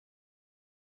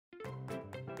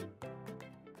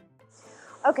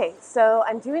Okay, so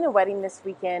I'm doing a wedding this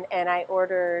weekend and I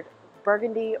ordered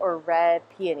burgundy or red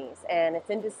peonies, and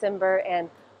it's in December, and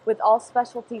with all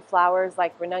specialty flowers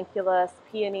like ranunculus,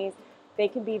 peonies, they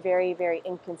can be very, very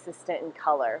inconsistent in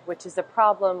color, which is a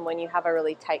problem when you have a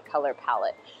really tight color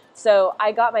palette. So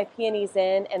I got my peonies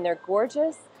in and they're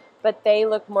gorgeous, but they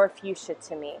look more fuchsia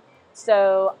to me.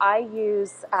 So I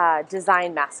use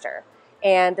Design Master,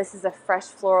 and this is a fresh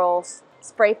floral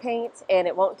spray paint, and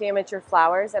it won't damage your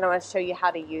flowers, and I want to show you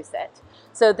how to use it.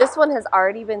 So this one has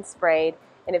already been sprayed,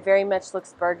 and it very much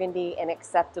looks burgundy and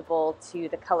acceptable to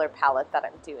the color palette that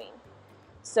I'm doing.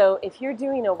 So if you're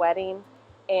doing a wedding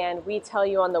and we tell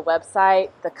you on the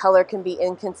website the color can be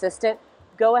inconsistent,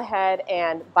 go ahead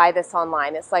and buy this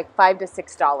online. It's like $5 to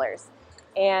 $6,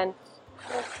 and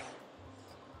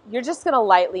you're just going to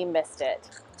lightly mist it.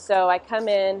 So I come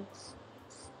in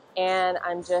and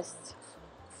I'm just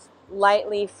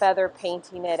lightly feather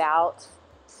painting it out.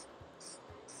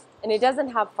 And it doesn't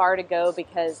have far to go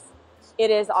because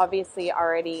it is obviously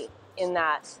already in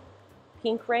that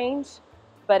pink range,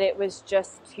 but it was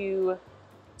just too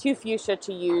fuchsia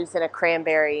to use in a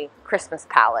cranberry Christmas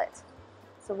palette.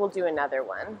 So we'll do another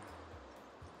one.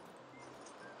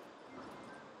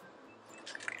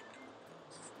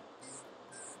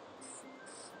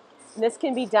 And this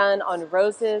can be done on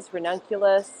roses,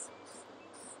 ranunculus,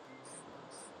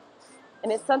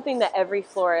 and it's something that every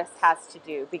florist has to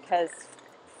do because,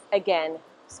 again,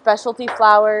 specialty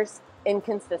flowers,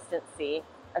 inconsistency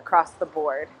across the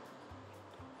board.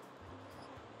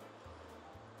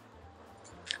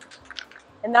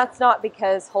 And that's not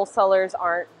because wholesalers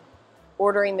aren't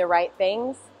ordering the right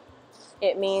things.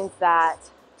 It means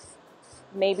that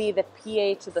maybe the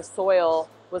pH of the soil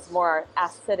was more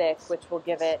acidic, which will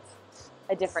give it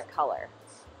a different color.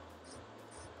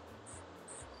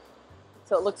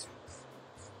 So it looks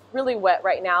really wet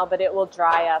right now, but it will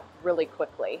dry up really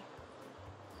quickly.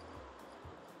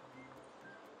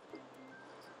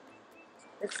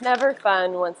 It's never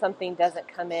fun when something doesn't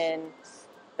come in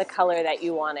the color that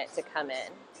you want it to come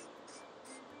in.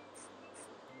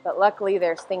 But luckily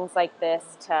there's things like this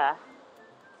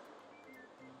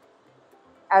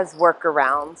as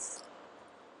workarounds.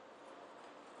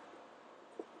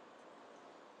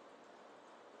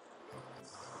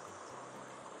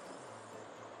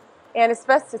 And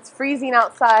it's freezing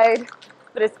outside,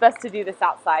 but it's best to do this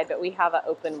outside, but we have an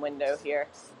open window here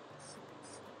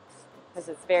because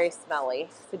it's very smelly.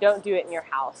 So don't do it in your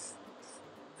house.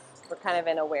 We're kind of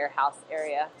in a warehouse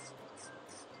area.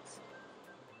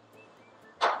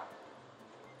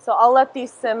 So I'll let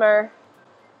these simmer,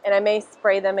 and I may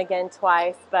spray them again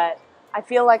twice, but I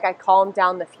feel like I calmed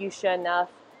down the fuchsia enough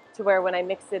to where when I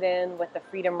mix it in with the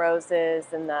freedom roses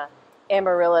and the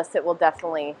amaryllis, it will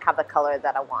definitely have the color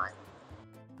that I want.